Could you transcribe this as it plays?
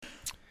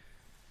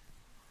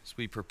As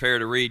we prepare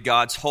to read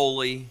God's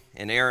holy,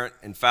 inerrant,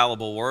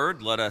 infallible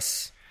word, let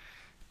us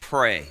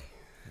pray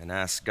and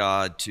ask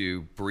God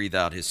to breathe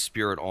out His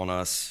Spirit on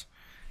us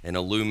and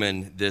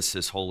illumine this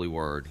His holy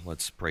word.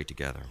 Let's pray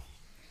together.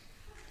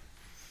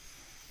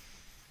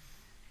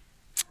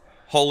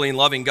 Holy and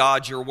loving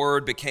God, your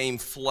word became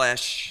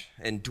flesh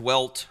and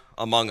dwelt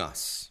among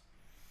us.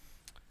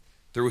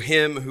 Through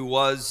Him who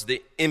was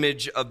the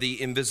image of the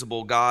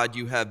invisible God,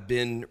 you have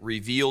been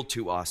revealed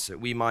to us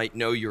that we might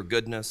know your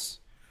goodness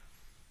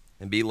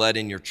and be led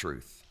in your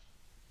truth.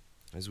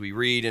 As we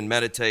read and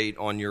meditate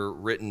on your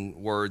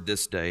written word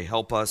this day,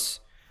 help us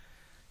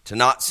to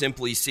not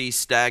simply see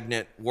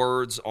stagnant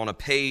words on a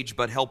page,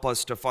 but help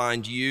us to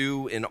find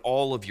you in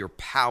all of your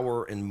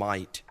power and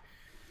might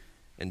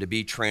and to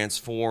be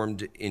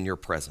transformed in your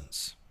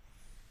presence,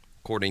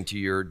 according to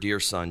your dear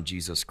Son,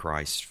 Jesus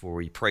Christ. For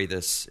we pray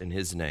this in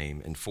His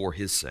name and for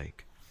His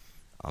sake.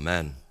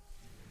 Amen.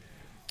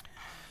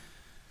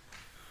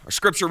 Our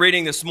scripture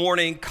reading this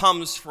morning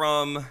comes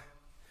from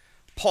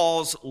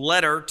Paul's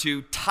letter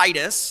to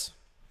Titus,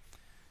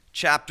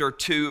 chapter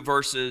 2,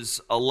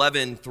 verses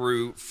 11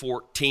 through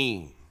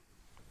 14.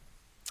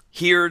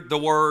 Hear the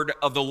word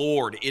of the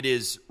Lord. It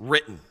is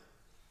written,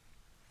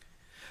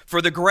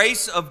 "For the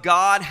grace of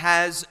God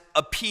has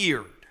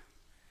appeared,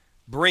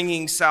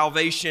 bringing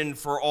salvation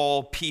for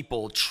all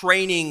people,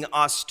 training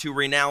us to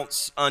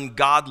renounce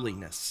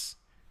ungodliness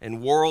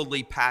and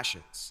worldly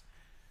passions,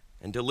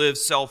 and to live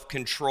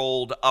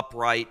self-controlled,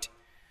 upright,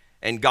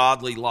 and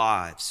godly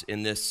lives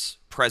in this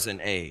present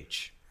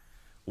age,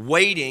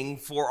 waiting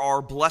for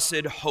our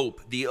blessed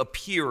hope, the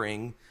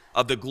appearing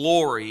of the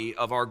glory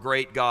of our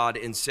great God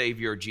and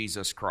Savior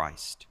Jesus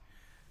Christ,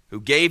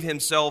 who gave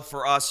Himself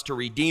for us to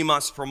redeem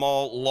us from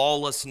all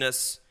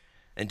lawlessness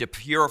and to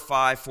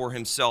purify for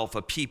Himself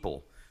a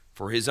people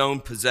for His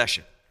own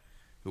possession,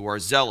 who are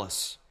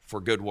zealous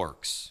for good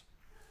works.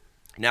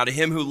 Now to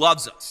Him who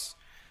loves us,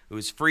 who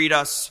has freed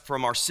us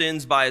from our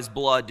sins by His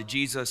blood, to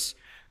Jesus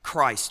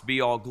Christ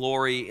be all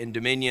glory and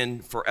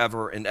dominion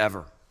forever and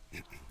ever.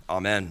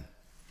 Amen."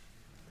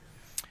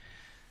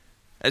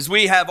 As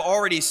we have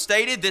already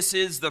stated, this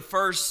is the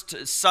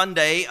first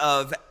Sunday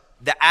of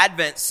the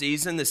Advent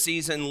season, the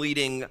season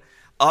leading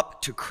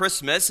up to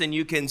Christmas, and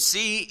you can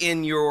see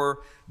in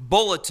your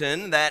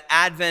bulletin that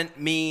Advent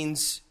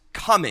means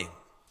coming.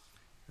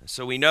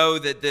 So we know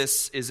that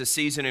this is a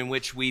season in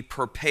which we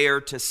prepare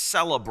to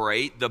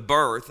celebrate the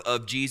birth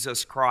of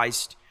Jesus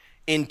Christ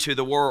into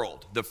the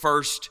world, the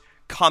first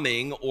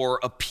coming or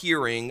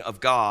appearing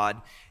of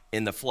God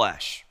in the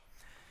flesh.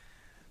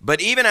 But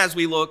even as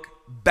we look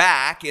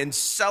back and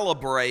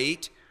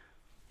celebrate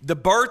the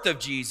birth of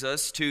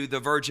Jesus to the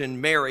Virgin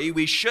Mary,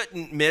 we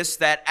shouldn't miss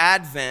that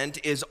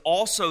Advent is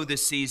also the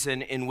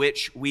season in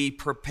which we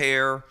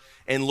prepare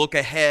and look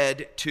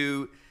ahead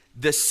to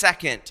the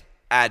second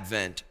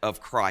advent of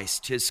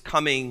Christ, His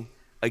coming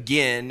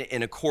again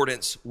in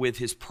accordance with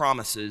His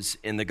promises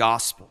in the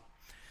gospel.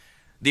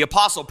 The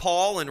Apostle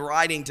Paul, in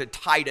writing to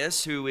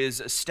Titus, who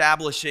is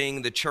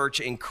establishing the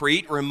church in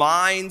Crete,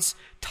 reminds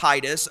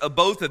Titus of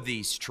both of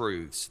these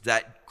truths,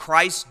 that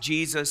Christ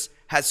Jesus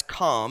has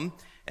come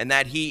and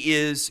that He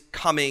is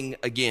coming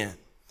again.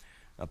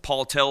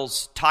 Paul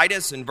tells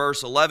Titus in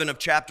verse 11 of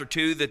chapter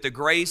 2 that the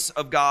grace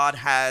of God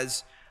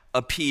has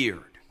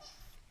appeared.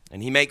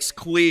 And he makes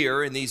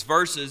clear in these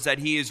verses that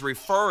he is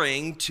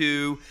referring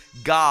to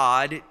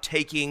God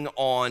taking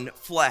on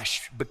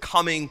flesh,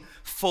 becoming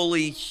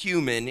fully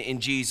human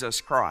in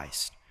Jesus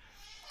Christ.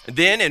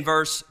 Then in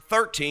verse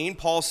 13,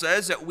 Paul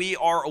says that we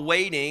are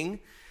awaiting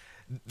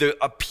the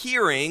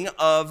appearing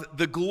of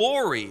the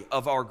glory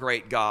of our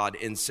great God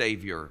and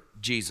Savior,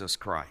 Jesus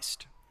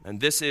Christ.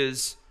 And this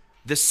is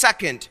the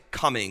second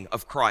coming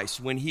of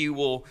Christ, when He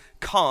will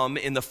come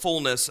in the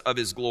fullness of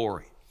His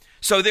glory.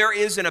 So there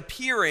is an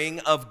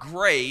appearing of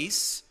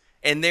grace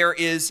and there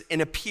is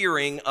an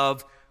appearing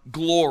of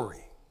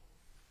glory.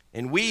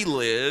 And we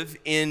live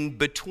in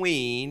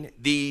between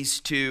these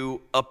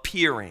two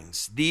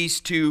appearings,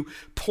 these 2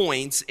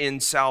 points in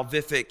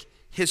salvific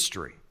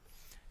history.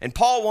 And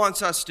Paul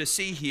wants us to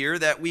see here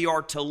that we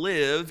are to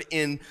live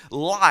in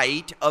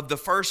light of the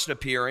first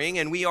appearing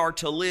and we are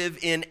to live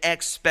in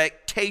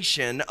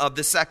expectation of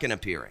the second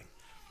appearing.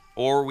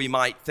 Or we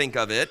might think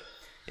of it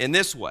in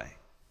this way.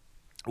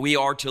 We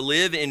are to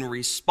live in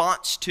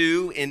response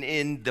to and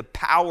in the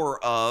power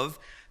of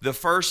the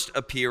first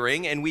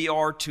appearing, and we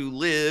are to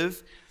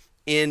live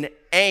in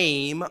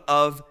aim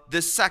of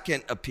the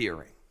second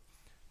appearing.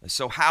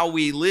 So how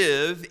we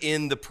live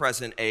in the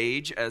present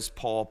age, as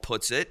Paul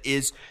puts it,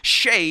 is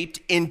shaped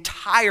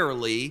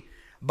entirely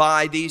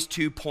by these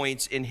 2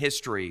 points in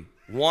history,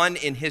 one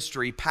in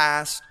history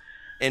past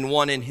and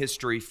one in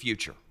history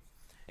future.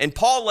 And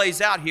Paul lays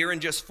out here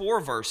in just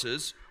 4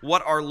 verses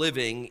what our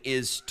living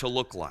is to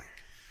look like.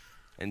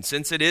 And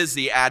since it is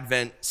the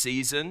Advent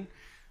season,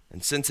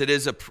 and since it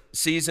is a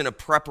season of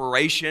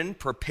preparation,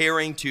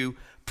 preparing to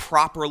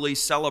properly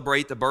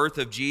celebrate the birth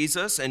of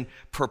Jesus and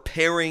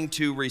preparing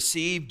to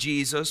receive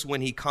Jesus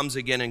when He comes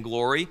again in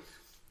glory,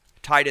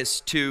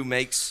 Titus 2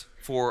 makes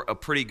for a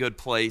pretty good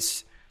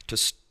place to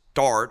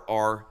start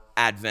our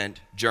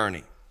Advent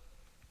journey.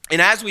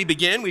 And as we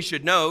begin, we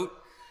should note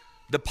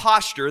the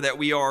posture that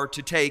we are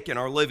to take in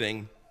our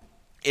living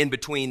in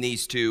between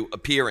these two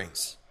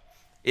appearings.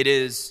 It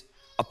is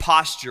a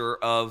posture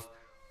of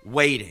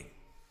waiting.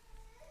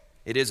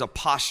 It is a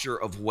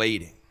posture of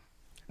waiting.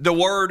 The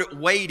word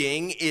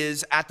waiting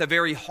is at the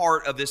very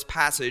heart of this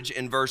passage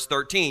in verse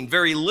 13.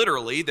 Very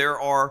literally, there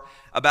are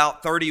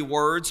about 30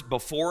 words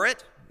before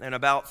it and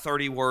about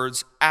 30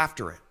 words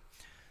after it.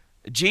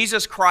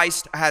 Jesus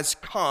Christ has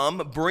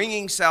come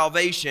bringing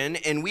salvation,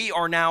 and we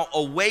are now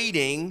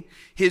awaiting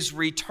his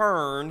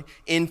return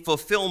in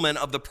fulfillment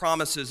of the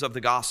promises of the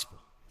gospel.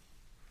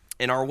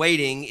 And our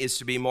waiting is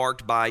to be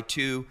marked by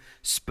two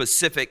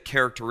specific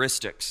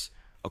characteristics,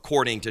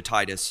 according to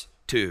Titus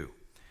 2.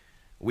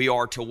 We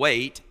are to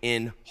wait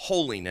in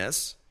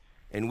holiness,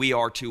 and we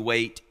are to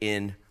wait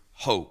in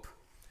hope.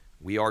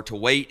 We are to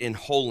wait in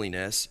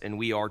holiness, and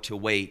we are to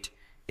wait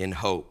in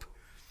hope.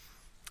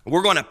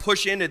 We're going to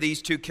push into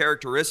these two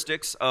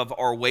characteristics of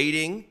our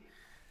waiting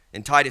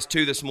in Titus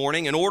 2 this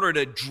morning in order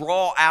to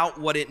draw out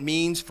what it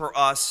means for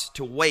us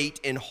to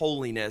wait in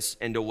holiness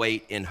and to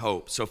wait in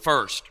hope. So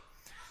first,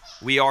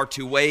 we are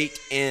to wait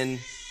in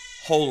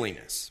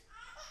holiness.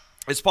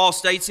 As Paul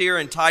states here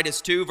in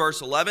Titus 2, verse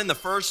 11, the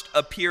first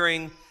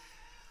appearing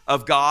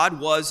of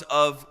God was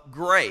of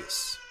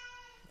grace.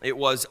 It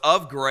was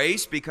of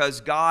grace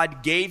because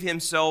God gave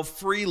himself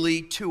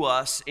freely to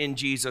us in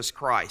Jesus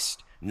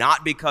Christ.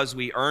 Not because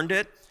we earned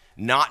it,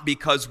 not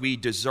because we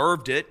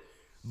deserved it,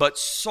 but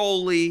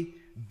solely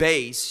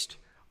based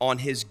on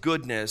his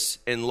goodness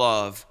and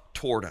love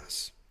toward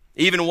us.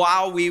 Even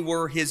while we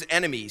were his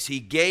enemies, he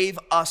gave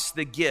us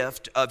the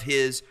gift of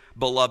his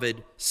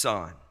beloved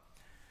Son,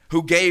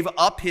 who gave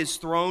up his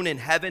throne in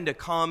heaven to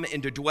come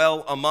and to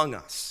dwell among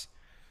us.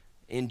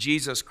 In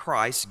Jesus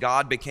Christ,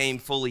 God became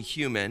fully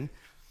human,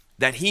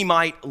 that he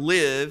might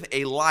live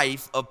a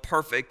life of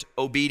perfect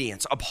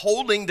obedience,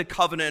 upholding the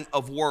covenant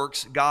of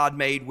works God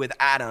made with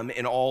Adam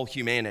and all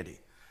humanity.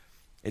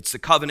 It's the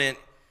covenant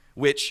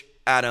which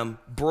Adam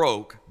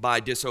broke by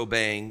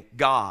disobeying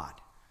God.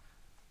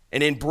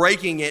 And in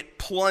breaking it,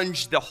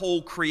 plunged the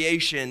whole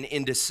creation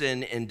into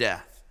sin and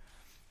death.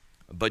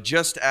 But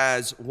just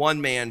as one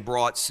man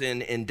brought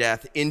sin and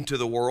death into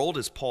the world,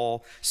 as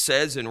Paul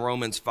says in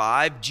Romans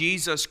 5,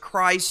 Jesus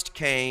Christ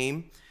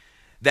came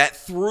that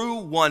through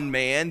one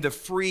man the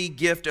free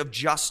gift of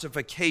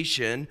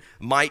justification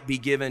might be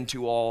given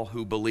to all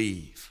who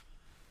believe.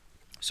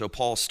 So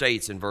Paul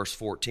states in verse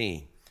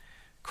 14,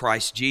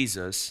 Christ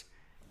Jesus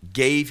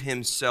gave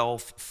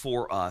himself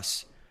for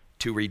us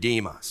to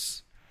redeem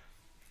us.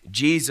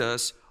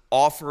 Jesus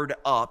offered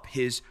up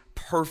his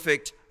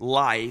perfect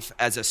life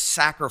as a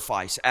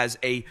sacrifice, as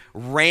a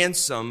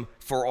ransom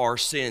for our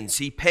sins.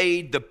 He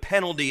paid the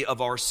penalty of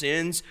our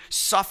sins,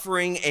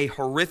 suffering a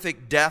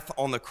horrific death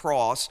on the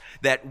cross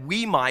that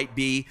we might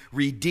be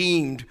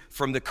redeemed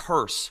from the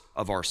curse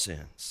of our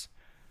sins.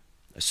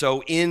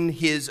 So in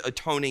his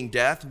atoning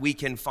death, we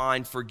can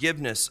find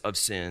forgiveness of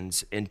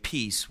sins and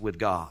peace with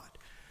God.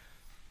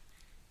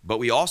 But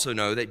we also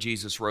know that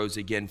Jesus rose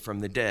again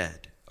from the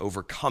dead,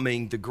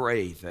 overcoming the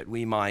grave, that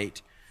we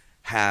might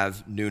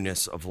have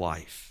newness of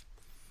life.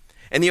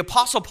 And the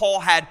Apostle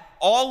Paul had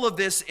all of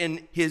this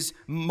in his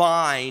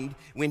mind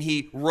when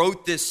he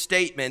wrote this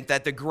statement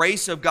that the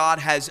grace of God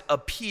has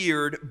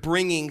appeared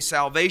bringing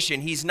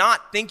salvation. He's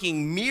not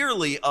thinking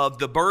merely of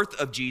the birth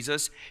of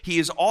Jesus. He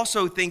is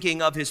also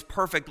thinking of his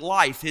perfect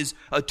life, his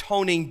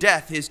atoning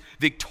death, his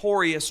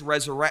victorious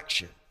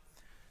resurrection.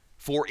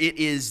 For it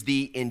is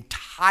the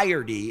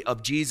entirety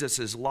of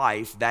Jesus'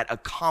 life that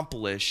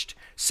accomplished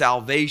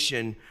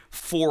salvation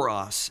for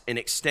us and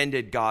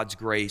extended God's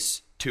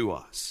grace to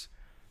us.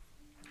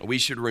 We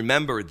should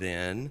remember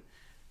then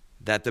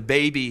that the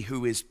baby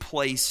who is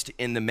placed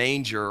in the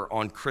manger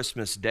on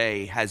Christmas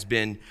Day has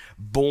been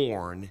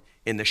born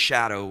in the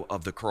shadow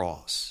of the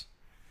cross.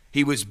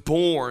 He was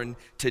born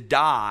to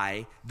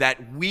die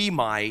that we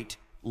might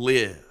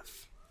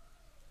live.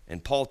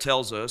 And Paul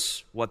tells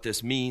us what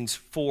this means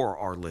for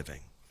our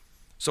living.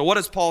 So what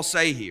does Paul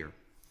say here?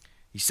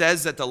 He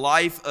says that the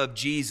life of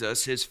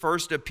Jesus, his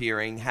first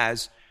appearing,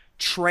 has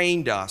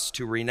trained us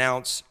to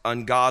renounce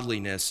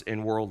ungodliness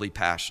and worldly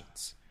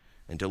passions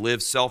and to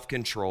live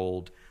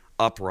self-controlled,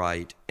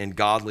 upright, and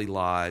godly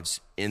lives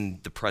in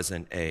the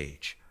present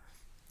age.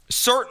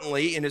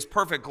 Certainly, in his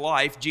perfect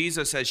life,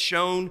 Jesus has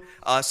shown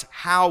us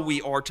how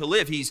we are to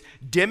live. He's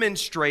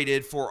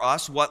demonstrated for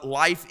us what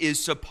life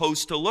is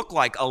supposed to look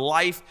like, a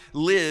life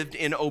lived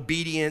in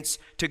obedience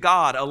to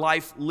God, a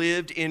life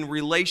lived in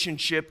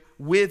relationship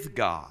with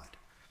God.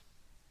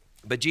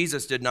 But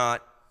Jesus did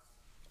not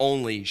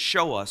only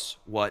show us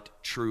what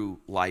true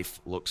life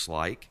looks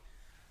like.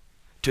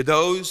 To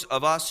those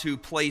of us who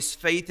place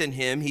faith in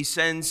him, he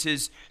sends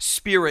his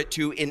Spirit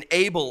to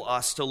enable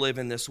us to live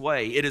in this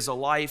way. It is a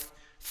life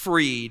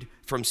freed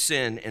from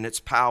sin and its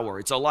power.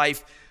 It's a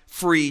life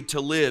free to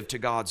live to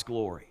God's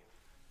glory.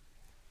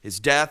 His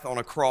death on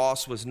a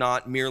cross was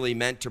not merely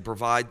meant to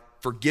provide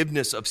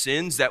forgiveness of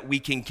sins that we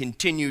can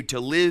continue to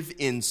live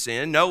in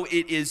sin. No,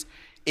 it is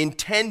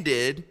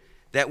intended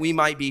that we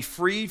might be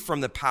freed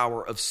from the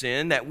power of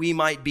sin, that we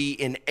might be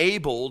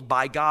enabled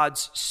by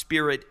God's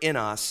Spirit in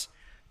us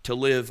to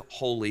live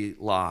holy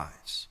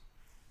lives.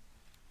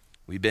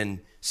 We've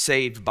been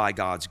saved by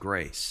God's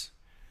grace,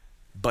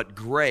 but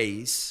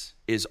grace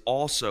is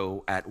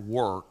also at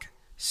work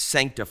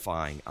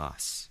sanctifying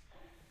us.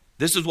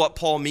 This is what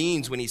Paul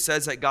means when he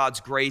says that God's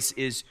grace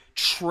is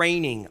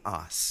training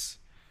us.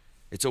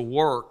 It's a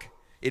work.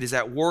 It is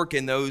at work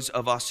in those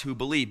of us who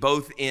believe,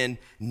 both in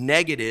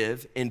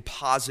negative and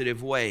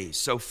positive ways.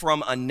 So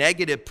from a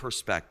negative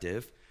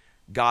perspective,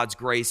 God's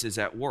grace is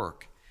at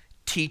work,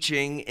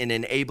 teaching and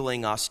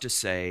enabling us to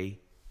say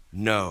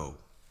no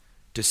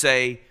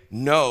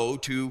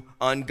to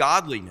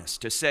ungodliness,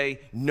 to say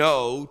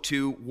no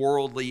to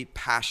worldly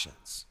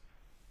passions.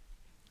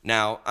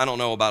 Now, I don't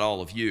know about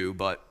all of you,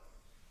 but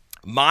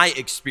my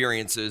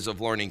experiences of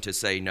learning to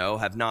say no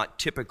have not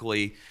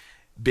typically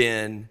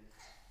been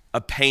a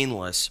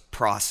painless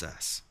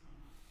process.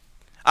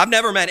 I've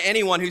never met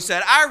anyone who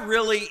said, I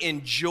really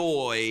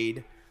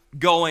enjoyed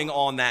going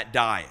on that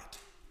diet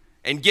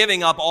and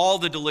giving up all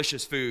the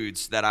delicious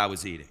foods that I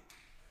was eating.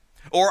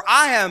 Or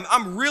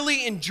I'm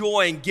really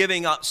enjoying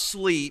giving up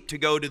sleep to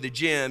go to the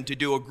gym to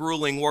do a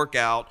grueling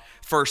workout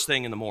first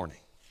thing in the morning.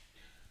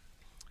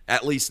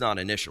 At least not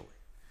initially.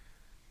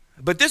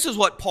 But this is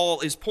what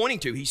Paul is pointing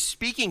to. He's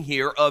speaking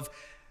here of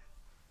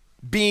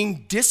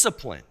being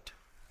disciplined,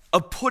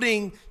 of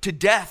putting to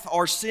death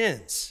our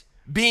sins,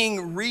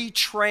 being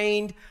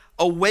retrained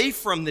away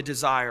from the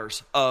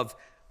desires of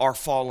our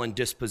fallen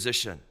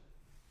disposition,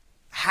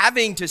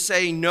 having to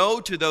say no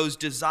to those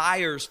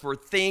desires for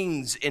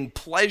things and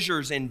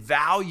pleasures and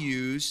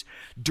values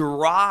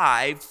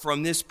derived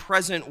from this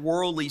present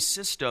worldly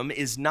system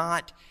is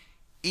not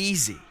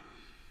easy.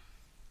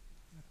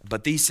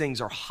 But these things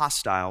are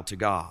hostile to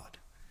God.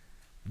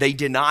 They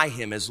deny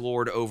him as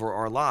Lord over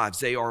our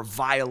lives. They are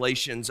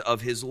violations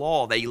of his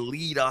law. They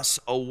lead us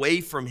away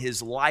from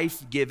his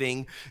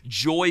life-giving,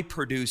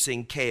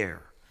 joy-producing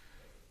care.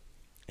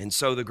 And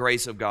so the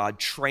grace of God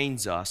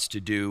trains us to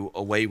do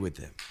away with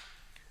them.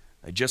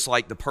 Just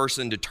like the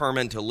person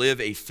determined to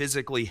live a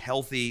physically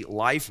healthy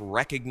life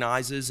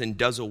recognizes and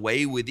does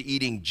away with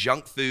eating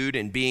junk food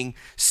and being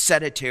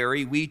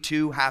sedentary, we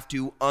too have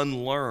to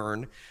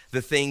unlearn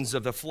the things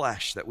of the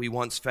flesh that we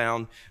once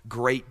found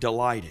great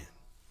delight in.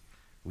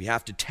 We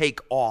have to take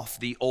off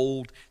the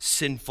old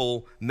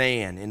sinful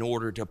man in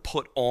order to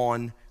put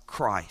on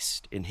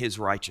Christ in his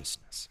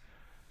righteousness.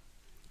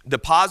 The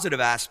positive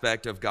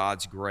aspect of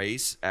God's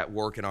grace at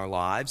work in our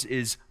lives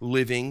is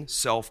living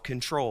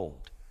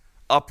self-controlled,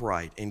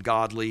 upright, and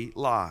godly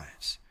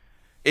lives.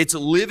 It's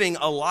living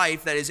a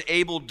life that is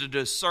able to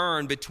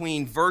discern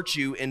between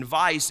virtue and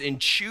vice and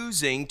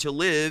choosing to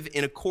live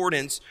in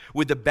accordance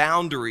with the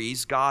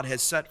boundaries God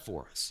has set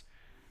for us.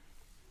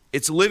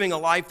 It's living a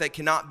life that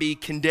cannot be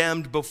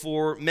condemned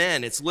before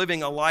men. It's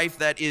living a life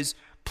that is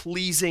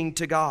pleasing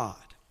to God.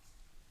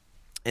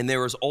 And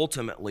there is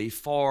ultimately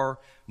far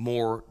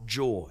more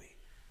joy,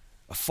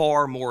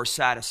 far more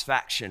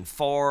satisfaction,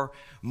 far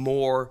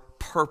more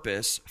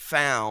purpose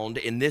found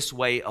in this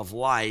way of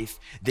life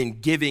than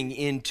giving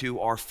into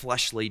our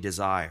fleshly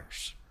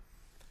desires.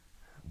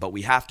 But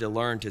we have to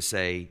learn to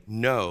say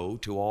no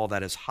to all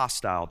that is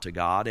hostile to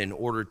God in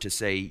order to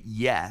say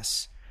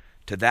yes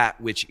to that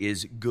which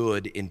is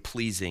good and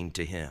pleasing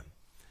to him.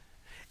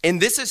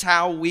 And this is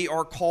how we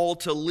are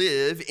called to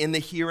live in the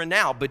here and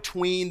now,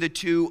 between the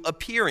two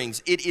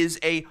appearings. It is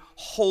a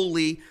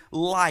holy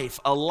life,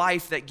 a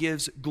life that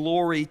gives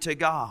glory to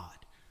God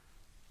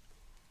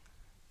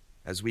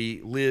as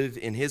we live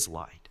in his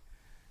light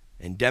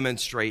and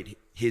demonstrate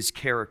his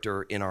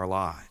character in our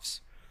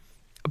lives.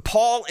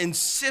 Paul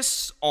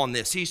insists on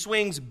this. He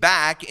swings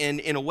back and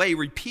in a way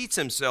repeats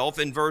himself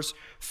in verse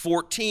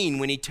 14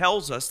 when he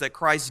tells us that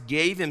Christ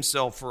gave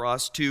himself for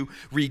us to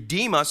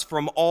redeem us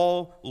from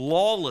all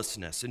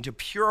lawlessness and to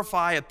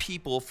purify a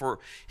people for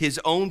his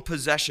own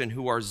possession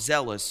who are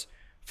zealous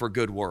for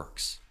good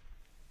works.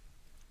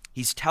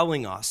 He's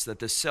telling us that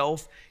the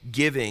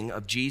self-giving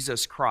of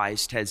Jesus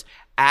Christ has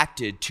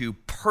acted to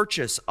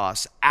purchase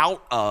us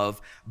out of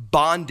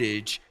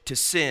bondage to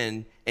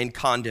sin and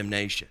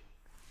condemnation.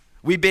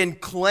 We've been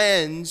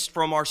cleansed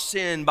from our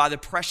sin by the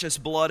precious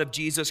blood of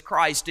Jesus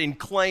Christ and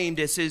claimed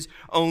as his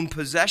own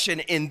possession.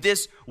 And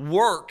this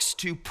works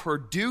to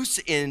produce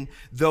in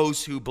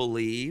those who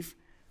believe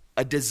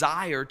a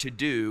desire to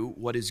do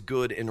what is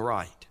good and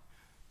right.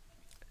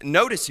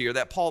 Notice here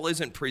that Paul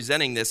isn't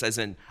presenting this as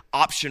an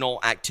optional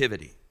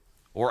activity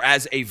or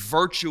as a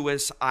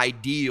virtuous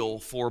ideal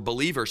for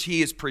believers.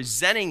 He is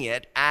presenting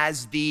it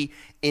as the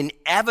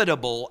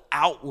inevitable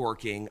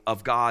outworking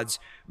of God's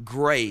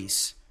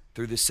grace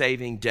through the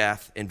saving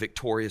death and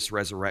victorious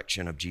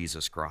resurrection of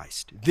Jesus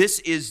Christ. This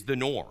is the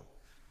norm.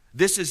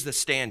 This is the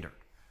standard.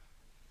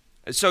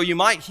 So you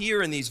might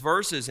hear in these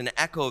verses an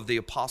echo of the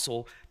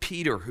Apostle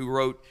Peter, who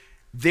wrote,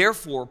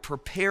 "Therefore,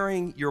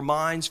 preparing your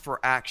minds for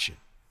action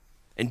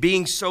and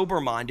being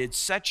sober-minded,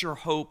 set your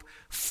hope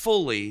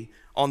fully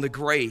on the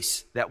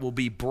grace that will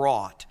be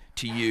brought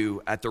to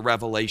you at the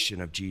revelation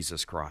of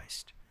Jesus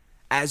Christ.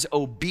 As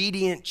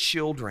obedient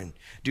children,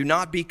 do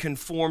not be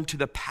conformed to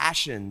the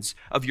passions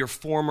of your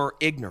former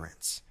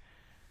ignorance.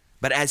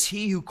 But as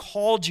he who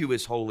called you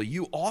is holy,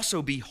 you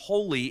also be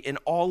holy in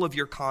all of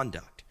your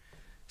conduct,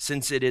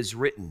 since it is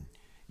written,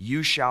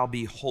 you shall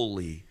be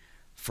holy,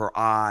 for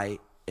I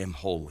am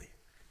holy.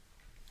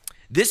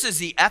 This is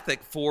the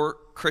ethic for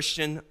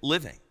Christian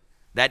living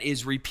that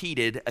is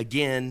repeated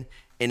again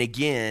and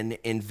again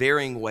in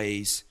varying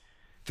ways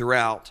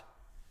throughout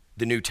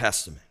the New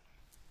Testament.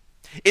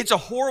 It's a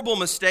horrible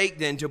mistake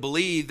then to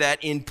believe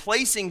that in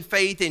placing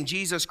faith in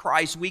Jesus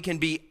Christ, we can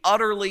be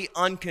utterly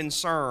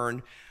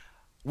unconcerned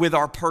with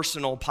our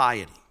personal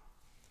piety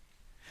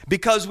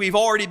because we've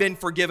already been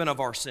forgiven of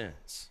our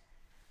sins.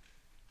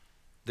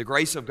 The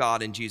grace of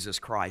God in Jesus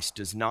Christ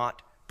does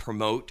not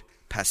promote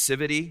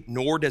passivity,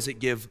 nor does it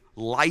give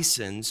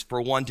license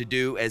for one to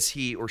do as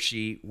he or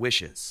she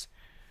wishes.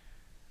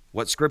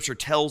 What Scripture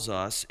tells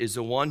us is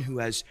the one who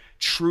has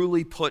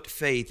truly put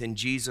faith in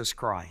Jesus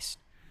Christ,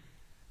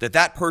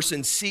 that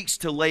person seeks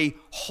to lay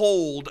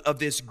hold of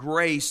this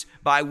grace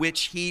by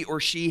which he or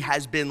she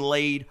has been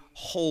laid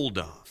hold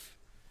of.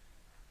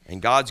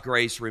 And God's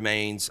grace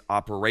remains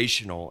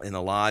operational in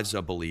the lives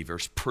of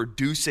believers,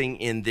 producing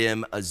in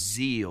them a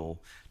zeal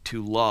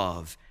to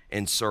love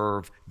and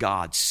serve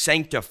God,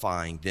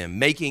 sanctifying them,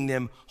 making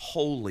them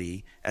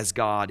holy as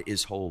God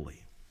is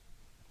holy.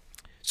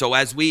 So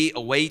as we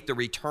await the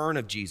return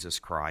of Jesus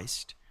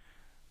Christ,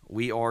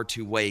 we are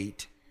to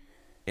wait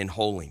in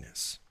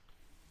holiness.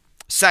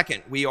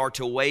 Second, we are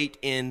to wait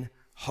in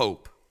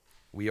hope.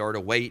 We are to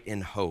wait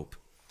in hope.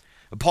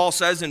 Paul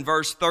says in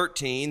verse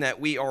 13 that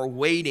we are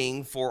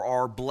waiting for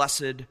our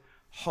blessed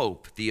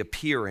hope, the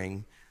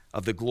appearing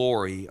of the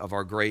glory of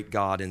our great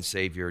God and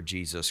Savior,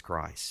 Jesus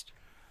Christ.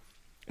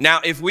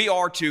 Now, if we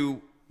are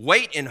to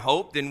wait in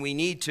hope, then we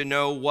need to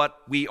know what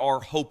we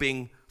are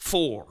hoping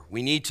for.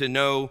 We need to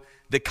know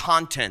the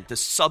content, the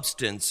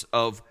substance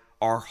of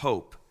our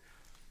hope.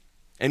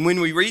 And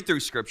when we read through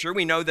Scripture,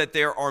 we know that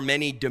there are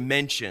many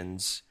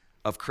dimensions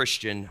of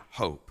Christian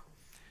hope.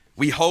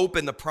 We hope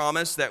in the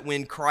promise that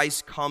when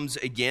Christ comes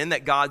again,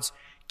 that God's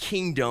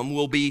kingdom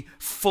will be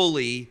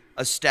fully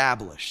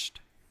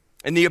established.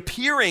 And the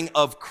appearing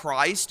of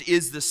Christ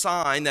is the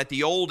sign that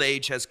the old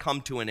age has come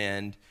to an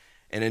end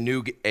and a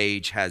new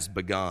age has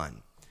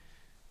begun.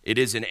 It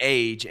is an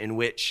age in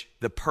which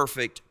the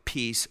perfect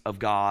peace of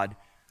God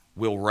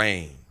will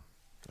reign.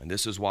 And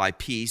this is why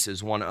peace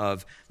is one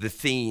of the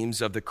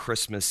themes of the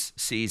Christmas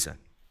season.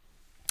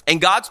 And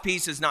God's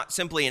peace is not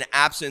simply an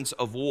absence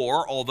of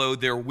war, although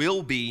there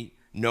will be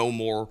no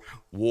more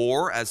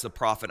war, as the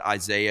prophet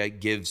Isaiah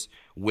gives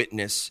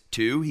witness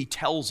to. He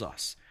tells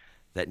us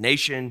that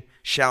nation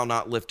shall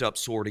not lift up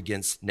sword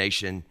against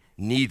nation,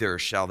 neither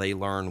shall they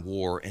learn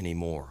war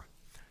anymore.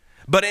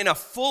 But in a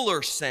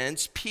fuller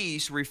sense,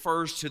 peace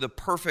refers to the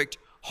perfect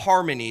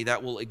harmony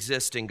that will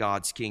exist in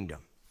God's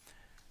kingdom.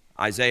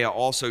 Isaiah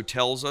also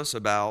tells us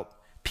about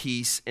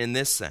peace in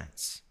this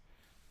sense.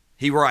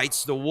 He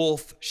writes, the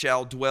wolf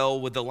shall dwell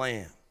with the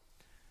lamb,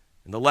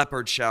 and the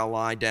leopard shall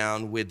lie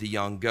down with the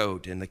young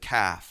goat, and the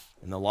calf,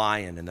 and the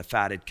lion, and the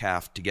fatted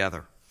calf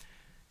together,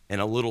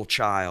 and a little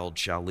child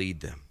shall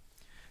lead them.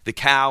 The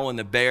cow and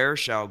the bear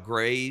shall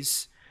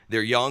graze,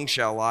 their young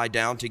shall lie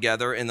down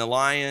together, and the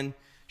lion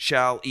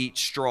shall eat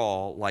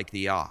straw like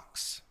the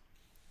ox.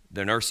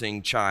 The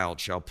nursing child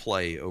shall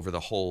play over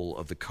the hole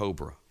of the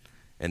cobra,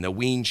 and the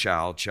weaned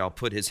child shall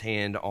put his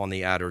hand on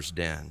the adder's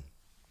den.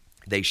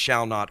 They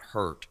shall not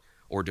hurt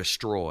or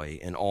destroy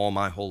in all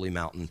my holy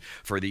mountain,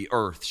 for the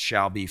earth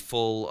shall be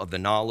full of the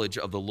knowledge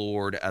of the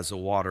Lord as the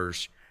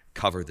waters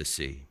cover the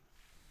sea.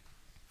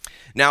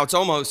 Now, it's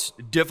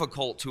almost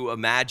difficult to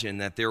imagine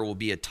that there will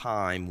be a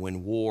time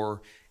when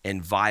war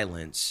and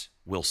violence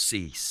will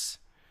cease.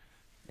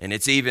 And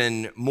it's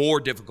even more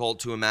difficult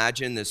to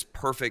imagine this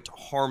perfect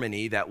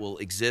harmony that will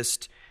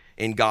exist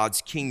in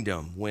God's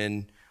kingdom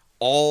when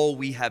all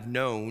we have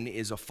known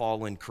is a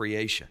fallen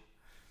creation.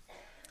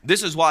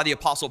 This is why the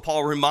Apostle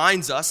Paul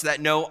reminds us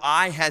that no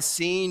eye has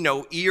seen,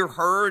 no ear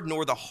heard,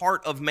 nor the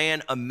heart of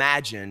man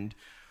imagined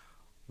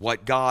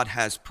what God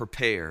has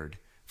prepared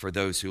for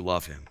those who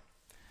love him.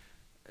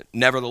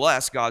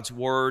 Nevertheless, God's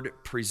word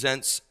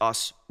presents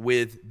us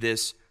with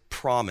this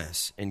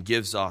promise and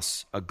gives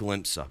us a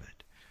glimpse of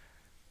it.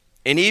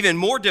 And even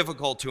more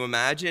difficult to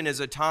imagine is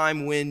a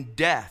time when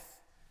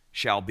death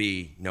shall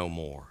be no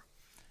more.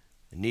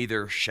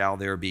 Neither shall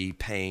there be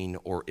pain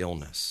or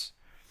illness.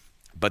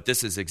 But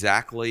this is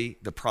exactly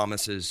the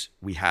promises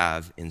we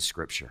have in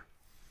Scripture.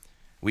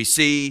 We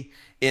see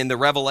in the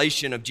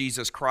revelation of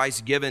Jesus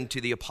Christ given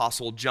to the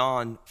Apostle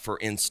John, for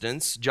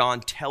instance,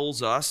 John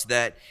tells us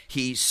that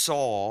he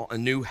saw a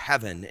new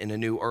heaven and a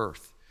new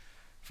earth.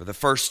 For the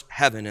first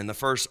heaven and the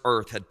first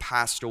earth had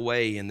passed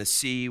away, and the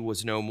sea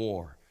was no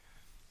more.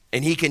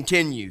 And he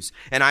continues,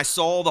 and I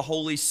saw the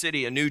holy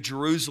city, a new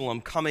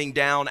Jerusalem, coming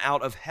down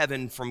out of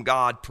heaven from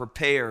God,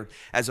 prepared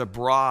as a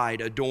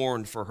bride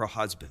adorned for her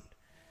husband.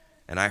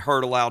 And I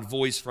heard a loud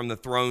voice from the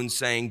throne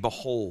saying,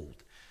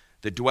 Behold,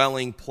 The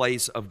dwelling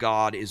place of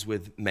God is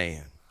with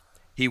man.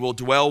 He will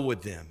dwell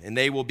with them, and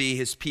they will be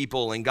his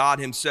people, and God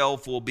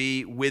himself will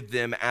be with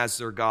them as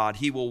their God.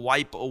 He will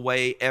wipe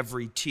away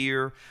every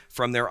tear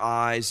from their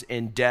eyes,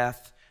 and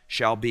death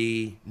shall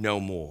be no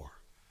more.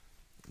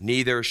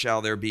 Neither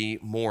shall there be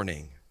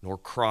mourning, nor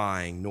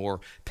crying, nor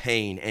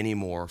pain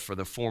anymore, for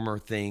the former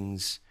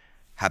things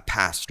have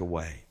passed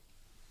away.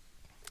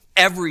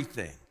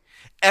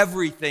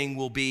 Everything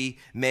will be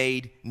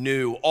made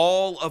new.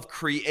 All of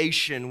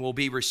creation will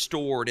be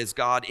restored as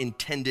God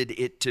intended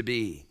it to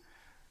be.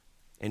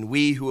 And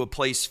we who have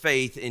placed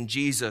faith in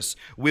Jesus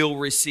will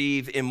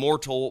receive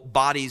immortal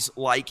bodies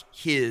like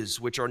his,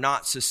 which are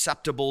not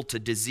susceptible to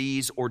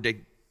disease or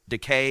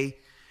decay,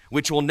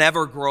 which will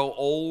never grow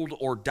old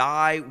or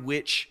die,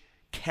 which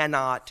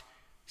cannot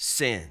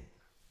sin.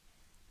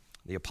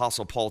 The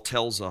Apostle Paul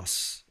tells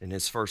us in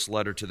his first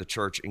letter to the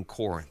church in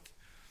Corinth,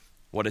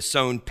 what is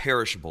sown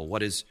perishable,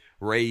 what is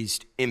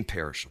raised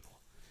imperishable.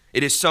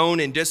 It is sown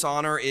in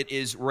dishonor, it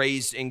is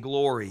raised in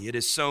glory. It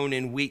is sown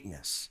in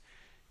weakness,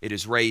 it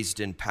is raised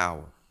in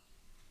power.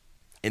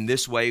 In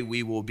this way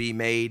we will be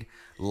made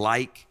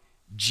like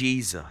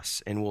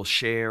Jesus and will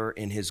share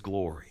in his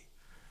glory.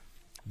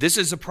 This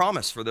is a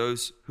promise for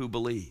those who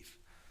believe.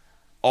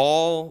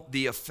 All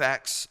the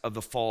effects of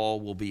the fall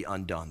will be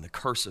undone. The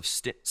curse of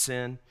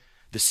sin,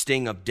 the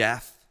sting of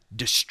death,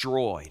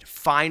 destroyed,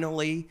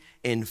 finally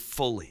and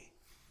fully.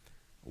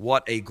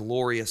 What a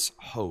glorious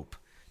hope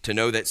to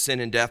know that sin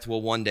and death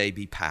will one day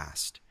be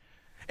past.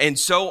 And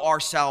so our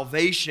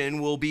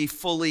salvation will be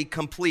fully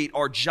complete.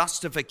 Our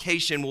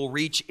justification will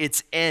reach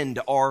its end,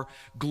 our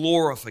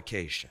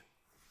glorification.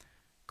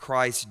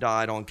 Christ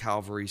died on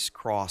Calvary's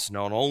cross,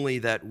 not only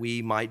that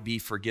we might be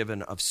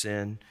forgiven of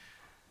sin,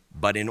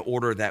 but in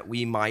order that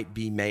we might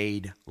be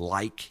made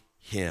like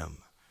him.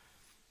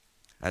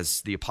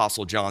 As the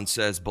Apostle John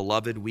says,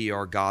 "Beloved, we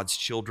are God's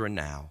children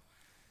now,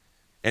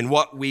 and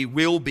what we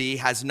will be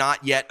has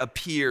not yet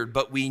appeared,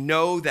 but we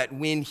know that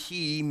when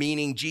he,"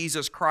 meaning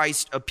Jesus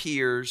Christ,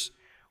 "appears,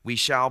 we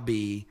shall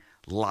be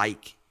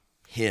like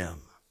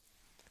him."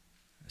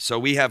 So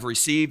we have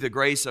received the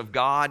grace of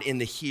God in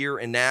the here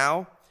and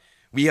now.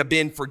 We have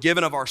been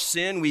forgiven of our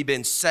sin. We've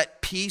been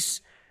set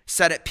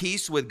at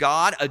peace with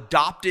God,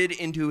 adopted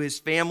into his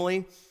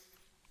family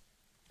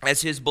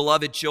as his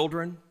beloved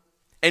children.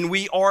 And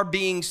we are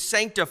being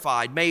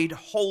sanctified, made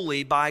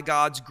holy by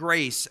God's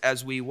grace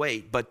as we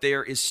wait. But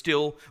there is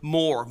still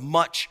more,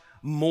 much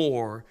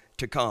more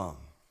to come.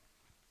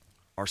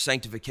 Our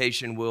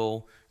sanctification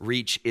will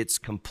reach its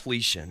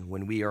completion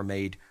when we are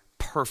made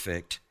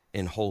perfect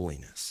in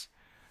holiness.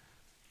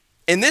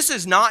 And this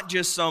is not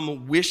just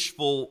some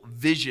wishful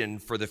vision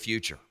for the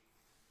future.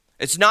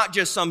 It's not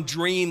just some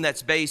dream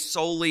that's based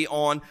solely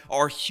on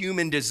our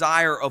human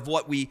desire of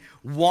what we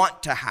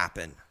want to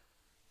happen,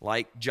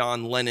 like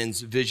John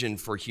Lennon's vision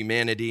for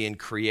humanity and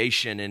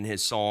creation in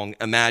his song,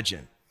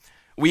 Imagine.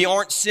 We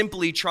aren't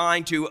simply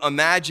trying to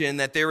imagine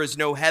that there is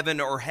no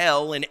heaven or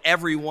hell and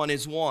everyone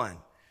is one.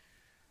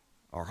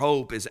 Our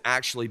hope is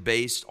actually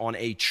based on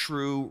a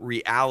true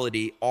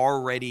reality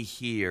already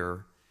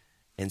here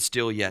and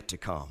still yet to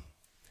come.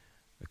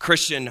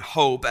 Christian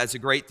hope, as the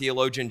great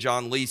theologian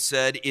John Lee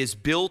said, is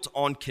built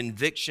on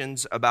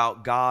convictions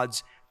about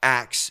God's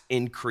acts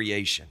in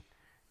creation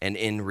and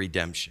in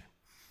redemption.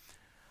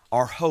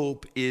 Our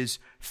hope is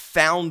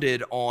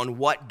founded on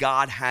what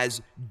God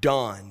has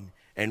done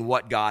and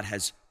what God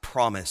has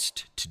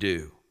promised to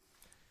do.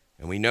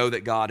 And we know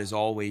that God is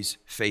always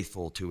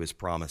faithful to his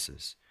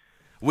promises,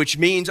 which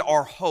means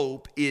our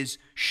hope is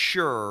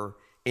sure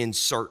and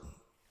certain.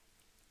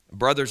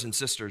 Brothers and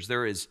sisters,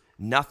 there is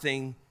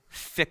nothing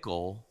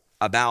fickle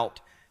about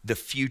the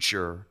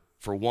future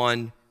for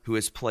one who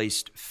has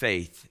placed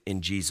faith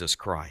in Jesus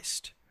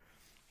Christ.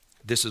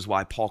 This is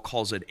why Paul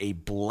calls it a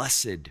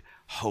blessed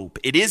hope.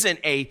 It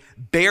isn't a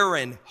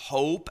barren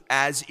hope,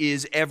 as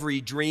is every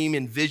dream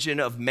and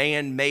vision of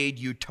man-made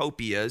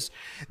utopias.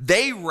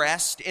 They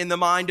rest in the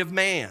mind of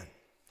man.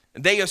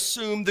 They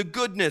assume the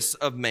goodness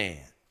of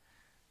man.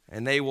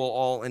 And they will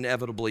all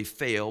inevitably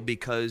fail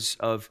because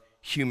of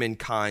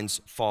humankind's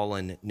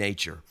fallen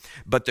nature.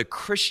 But the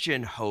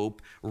Christian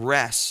hope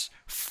rests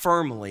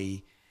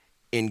firmly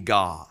in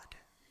God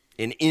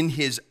and in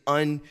his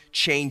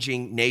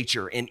unchanging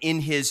nature and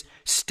in his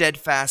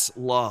steadfast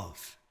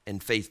love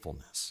and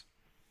faithfulness.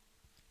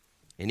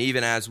 And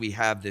even as we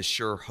have this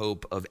sure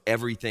hope of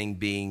everything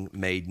being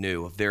made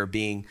new, of there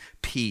being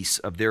peace,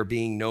 of there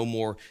being no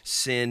more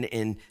sin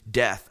and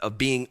death, of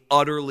being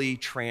utterly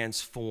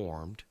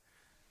transformed,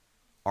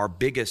 our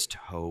biggest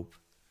hope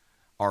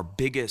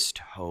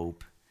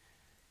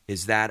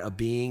is that of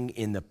being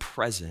in the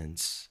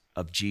presence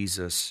of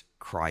Jesus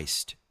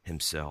Christ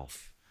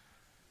himself.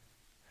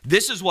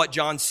 This is what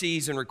John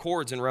sees and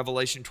records in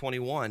Revelation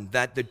 21,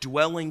 that the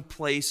dwelling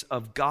place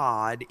of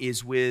God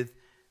is with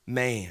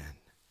man.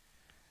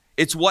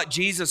 It's what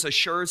Jesus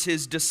assures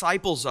his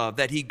disciples of,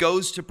 that he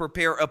goes to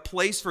prepare a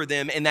place for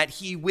them and that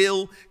he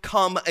will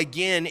come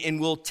again and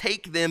will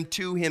take them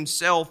to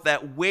himself,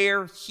 that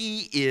where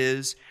he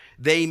is,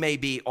 they may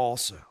be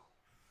also.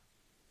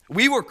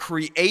 We were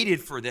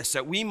created for this,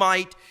 that we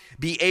might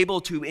be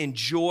able to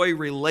enjoy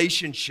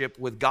relationship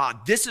with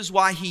God. This is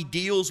why he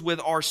deals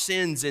with our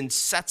sins and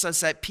sets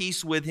us at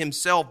peace with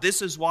himself.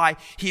 This is why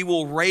he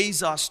will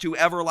raise us to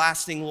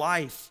everlasting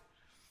life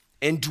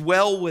and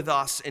dwell with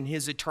us in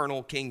his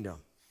eternal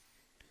kingdom.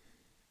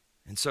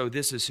 And so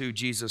this is who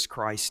Jesus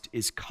Christ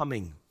is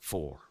coming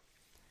for.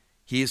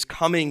 He is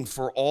coming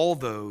for all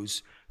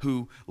those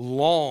who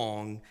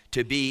long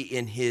to be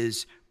in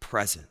his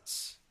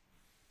presence.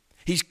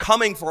 He's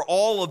coming for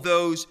all of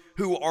those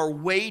who are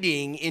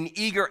waiting in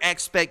eager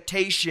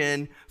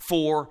expectation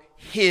for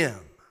him.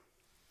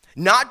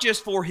 Not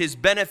just for his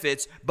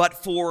benefits, but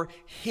for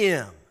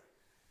him.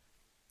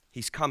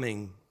 He's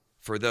coming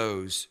for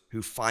those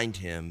who find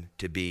him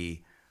to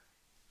be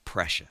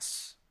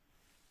precious.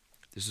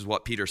 This is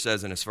what Peter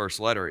says in his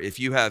first letter. If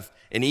you have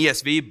an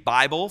ESV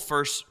Bible,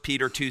 1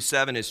 Peter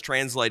 2:7 is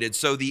translated,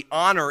 "So the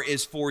honor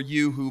is for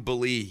you who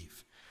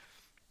believe."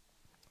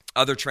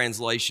 Other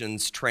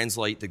translations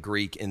translate the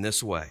Greek in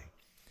this way: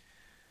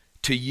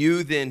 "To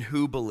you then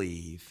who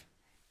believe,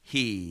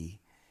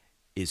 he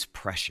is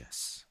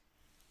precious."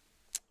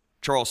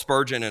 Charles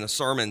Spurgeon in a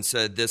sermon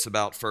said this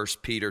about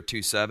 1 Peter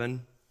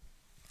 2:7.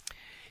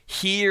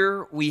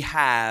 "Here we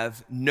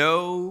have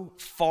no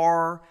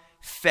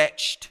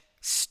far-fetched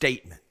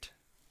statement.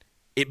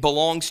 It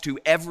belongs to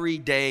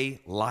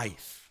everyday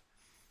life.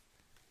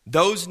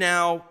 Those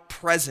now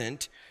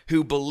present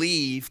who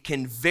believe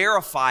can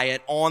verify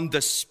it on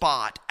the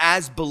spot.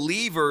 As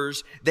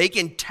believers, they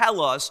can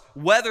tell us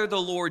whether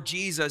the Lord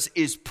Jesus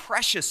is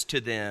precious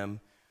to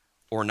them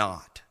or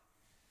not.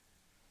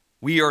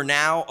 We are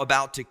now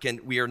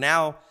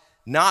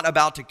not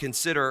about to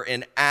consider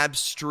an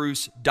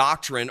abstruse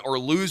doctrine or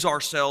lose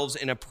ourselves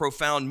in a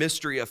profound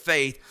mystery of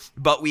faith,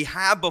 but we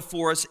have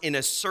before us an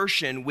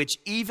assertion which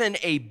even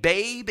a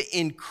babe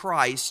in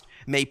Christ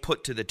may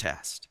put to the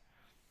test.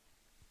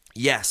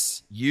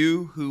 Yes,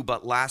 you who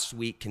but last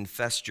week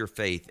confessed your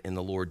faith in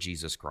the Lord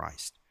Jesus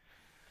Christ,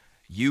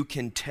 you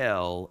can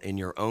tell in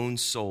your own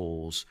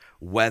souls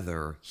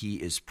whether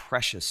he is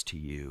precious to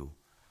you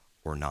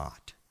or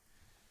not.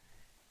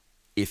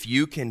 If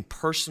you can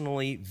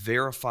personally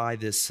verify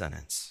this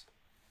sentence,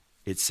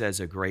 it says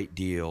a great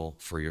deal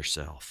for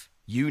yourself.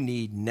 You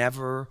need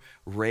never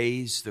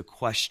raise the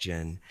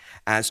question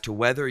as to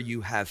whether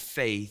you have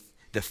faith,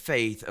 the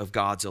faith of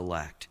God's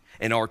elect,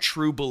 and are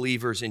true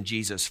believers in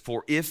Jesus.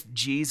 For if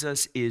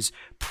Jesus is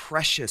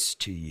precious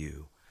to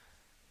you,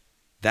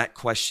 that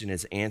question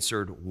is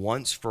answered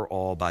once for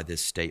all by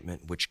this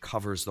statement, which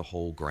covers the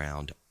whole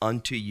ground.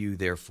 Unto you,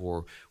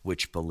 therefore,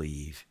 which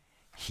believe,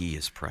 he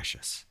is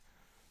precious.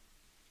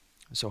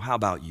 So how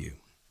about you?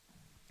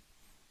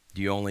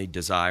 Do you only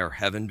desire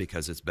heaven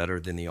because it's better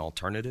than the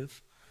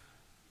alternative?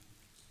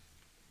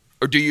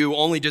 Or do you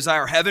only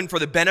desire heaven for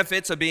the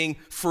benefits of being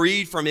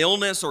freed from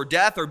illness or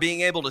death, or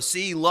being able to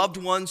see loved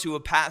ones who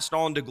have passed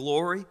on to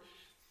glory?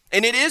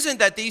 And it isn't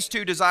that these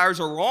two desires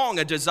are wrong.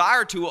 A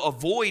desire to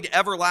avoid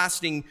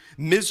everlasting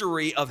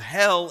misery of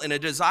hell and a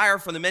desire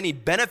for the many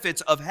benefits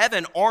of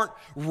heaven aren't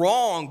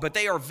wrong, but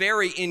they are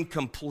very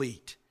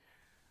incomplete.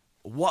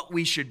 What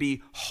we should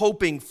be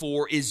hoping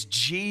for is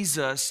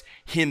Jesus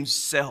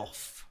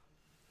himself,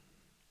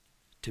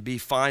 to be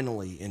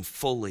finally and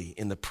fully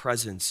in the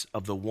presence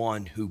of the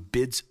one who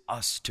bids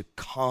us to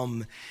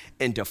come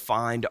and to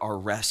find our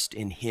rest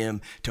in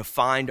him, to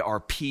find our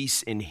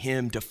peace in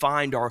him, to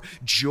find our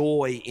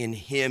joy in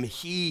him.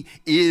 He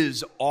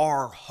is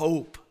our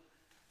hope.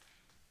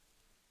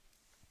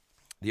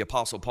 The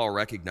Apostle Paul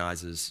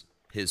recognizes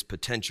his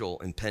potential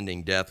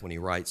impending death when he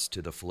writes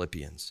to the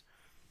Philippians,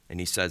 and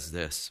he says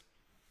this: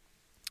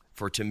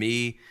 "For to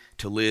me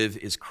to live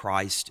is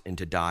Christ, and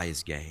to die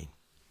is gain.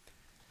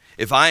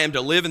 If I am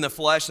to live in the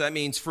flesh, that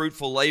means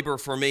fruitful labor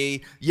for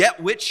me.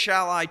 Yet which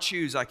shall I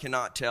choose? I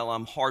cannot tell.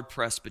 I'm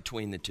hard-pressed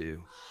between the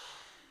two.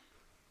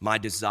 My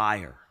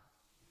desire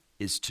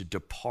is to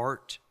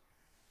depart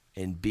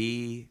and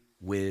be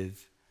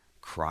with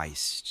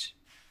Christ,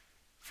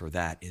 for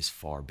that is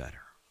far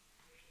better."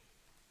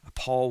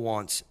 Paul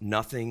wants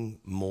nothing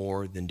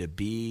more than to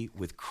be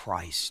with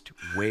Christ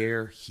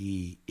where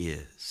he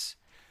is.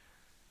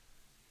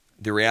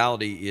 The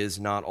reality is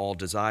not all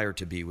desire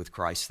to be with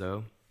Christ,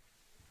 though.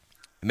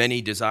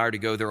 Many desire to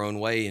go their own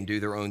way and do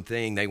their own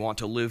thing. They want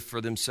to live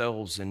for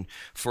themselves and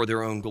for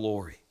their own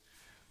glory.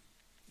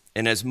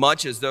 And as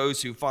much as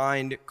those who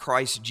find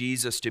Christ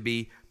Jesus to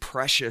be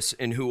precious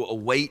and who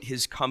await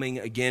his coming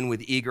again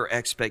with eager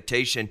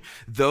expectation,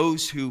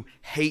 those who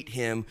hate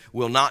him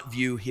will not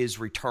view his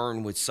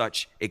return with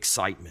such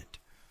excitement.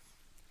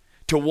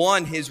 To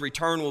one, his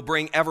return will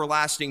bring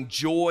everlasting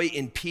joy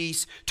and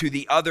peace. To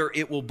the other,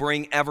 it will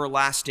bring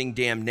everlasting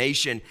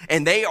damnation.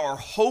 And they are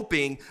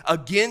hoping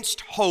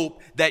against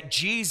hope that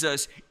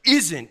Jesus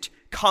isn't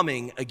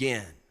coming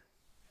again.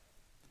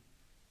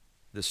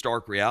 The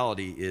stark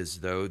reality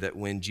is, though, that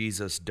when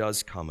Jesus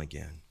does come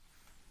again,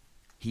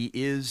 he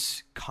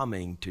is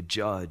coming to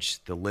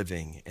judge the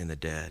living and the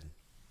dead.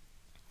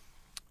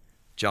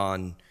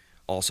 John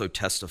also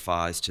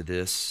testifies to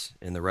this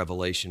in the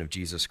revelation of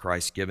Jesus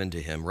Christ given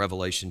to him,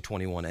 Revelation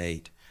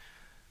 21:8.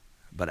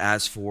 But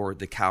as for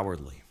the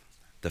cowardly,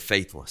 the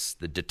faithless,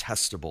 the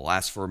detestable,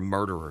 as for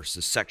murderers,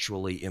 the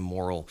sexually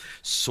immoral,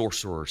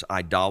 sorcerers,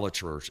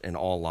 idolaters, and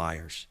all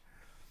liars,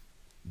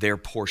 their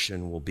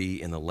portion will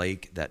be in the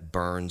lake that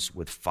burns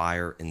with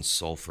fire and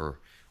sulfur,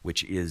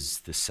 which is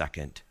the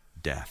second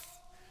death.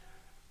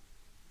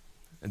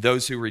 And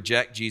those who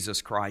reject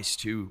Jesus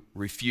Christ, who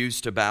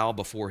refuse to bow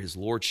before his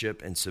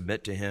lordship and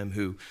submit to him,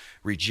 who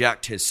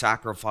reject his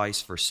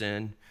sacrifice for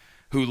sin,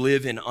 who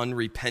live in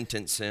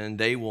unrepentant sin,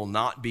 they will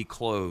not be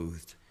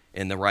clothed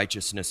in the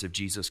righteousness of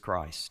Jesus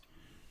Christ.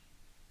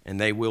 And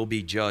they will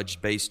be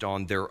judged based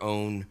on their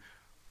own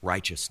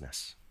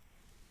righteousness.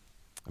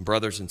 And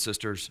brothers and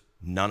sisters,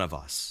 none of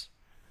us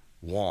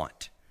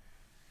want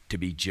to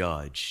be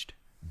judged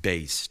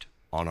based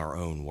on our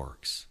own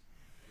works.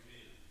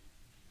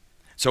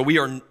 So we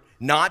are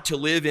not to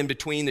live in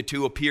between the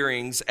two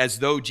appearings as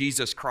though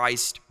Jesus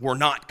Christ were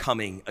not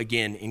coming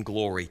again in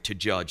glory to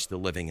judge the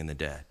living and the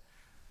dead.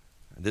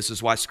 This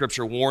is why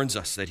Scripture warns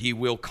us that he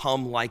will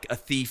come like a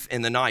thief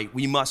in the night.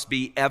 We must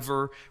be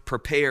ever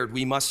prepared.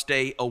 We must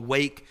stay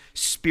awake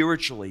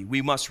spiritually.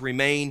 We must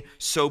remain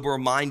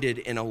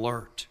sober-minded and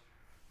alert.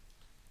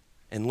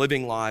 And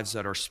living lives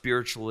that are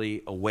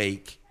spiritually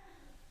awake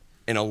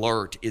and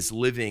alert is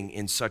living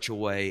in such a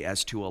way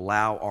as to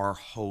allow our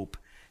hope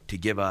to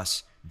give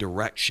us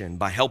direction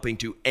by helping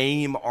to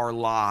aim our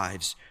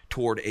lives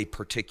toward a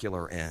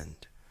particular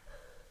end.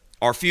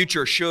 Our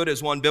future should,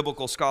 as one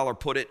biblical scholar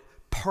put it,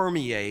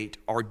 permeate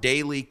our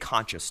daily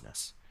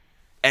consciousness,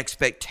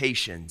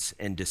 expectations,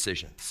 and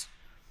decisions.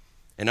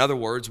 In other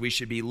words, we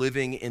should be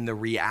living in the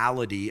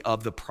reality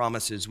of the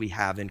promises we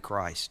have in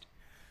Christ.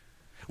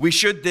 We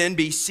should then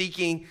be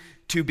seeking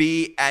to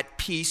be at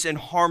peace and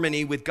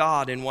harmony with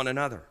God and one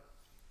another.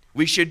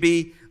 We should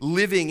be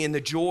living in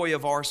the joy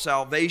of our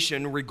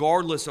salvation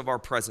regardless of our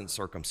present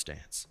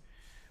circumstance.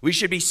 We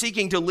should be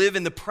seeking to live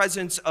in the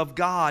presence of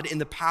God in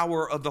the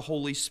power of the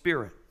Holy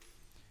Spirit.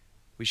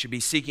 We should be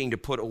seeking to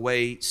put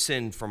away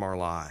sin from our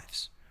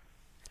lives.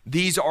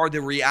 These are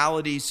the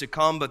realities to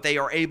come, but they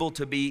are able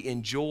to be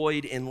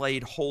enjoyed and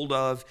laid hold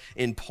of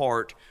in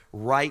part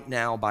right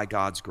now by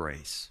God's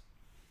grace.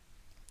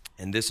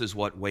 And this is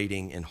what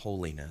waiting in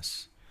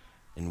holiness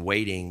and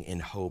waiting in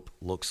hope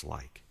looks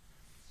like.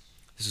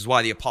 This is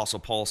why the Apostle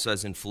Paul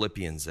says in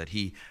Philippians that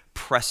he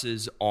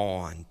presses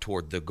on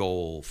toward the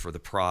goal for the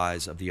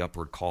prize of the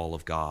upward call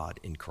of God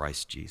in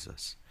Christ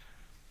Jesus.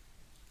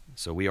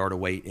 So we are to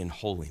wait in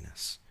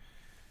holiness.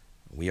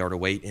 We are to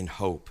wait in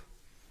hope.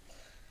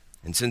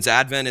 And since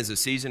Advent is a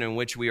season in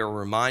which we are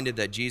reminded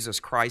that Jesus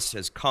Christ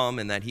has come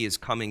and that he is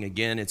coming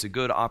again, it's a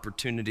good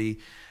opportunity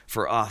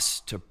for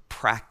us to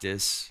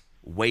practice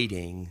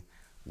waiting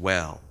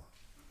well.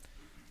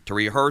 To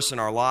rehearse in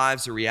our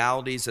lives the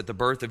realities that the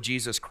birth of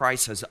Jesus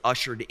Christ has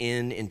ushered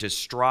in, and to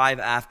strive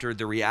after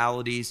the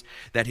realities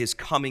that his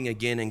coming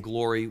again in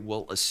glory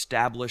will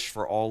establish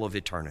for all of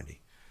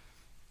eternity.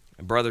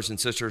 And brothers and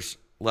sisters,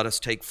 let us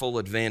take full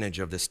advantage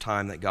of this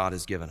time that God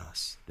has given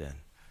us then,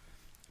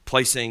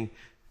 placing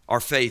our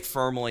faith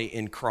firmly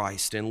in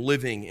Christ and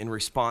living in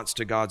response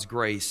to God's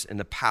grace and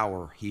the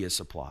power he has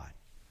supplied.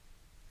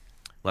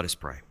 Let us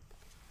pray.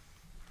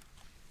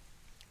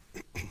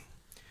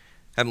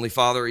 Heavenly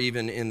Father,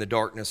 even in the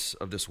darkness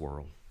of this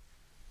world,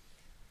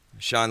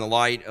 shine the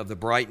light of the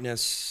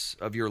brightness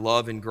of your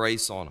love and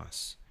grace on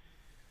us,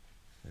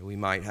 that we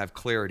might have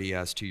clarity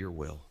as to your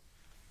will,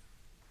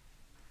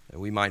 that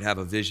we might have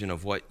a vision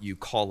of what you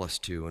call us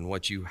to and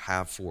what you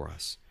have for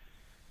us,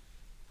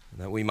 and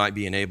that we might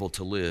be enabled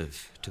to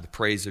live to the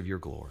praise of your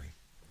glory.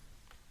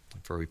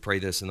 For we pray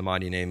this in the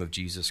mighty name of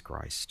Jesus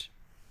Christ.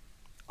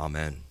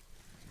 Amen.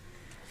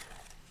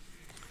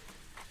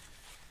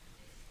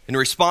 In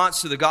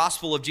response to the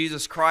gospel of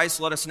Jesus Christ,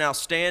 let us now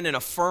stand and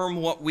affirm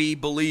what we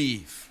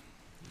believe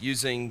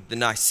using the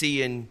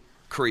Nicene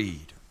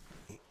Creed.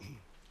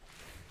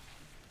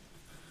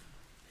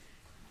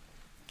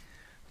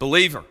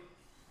 Believer,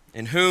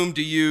 in whom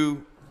do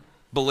you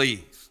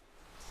believe?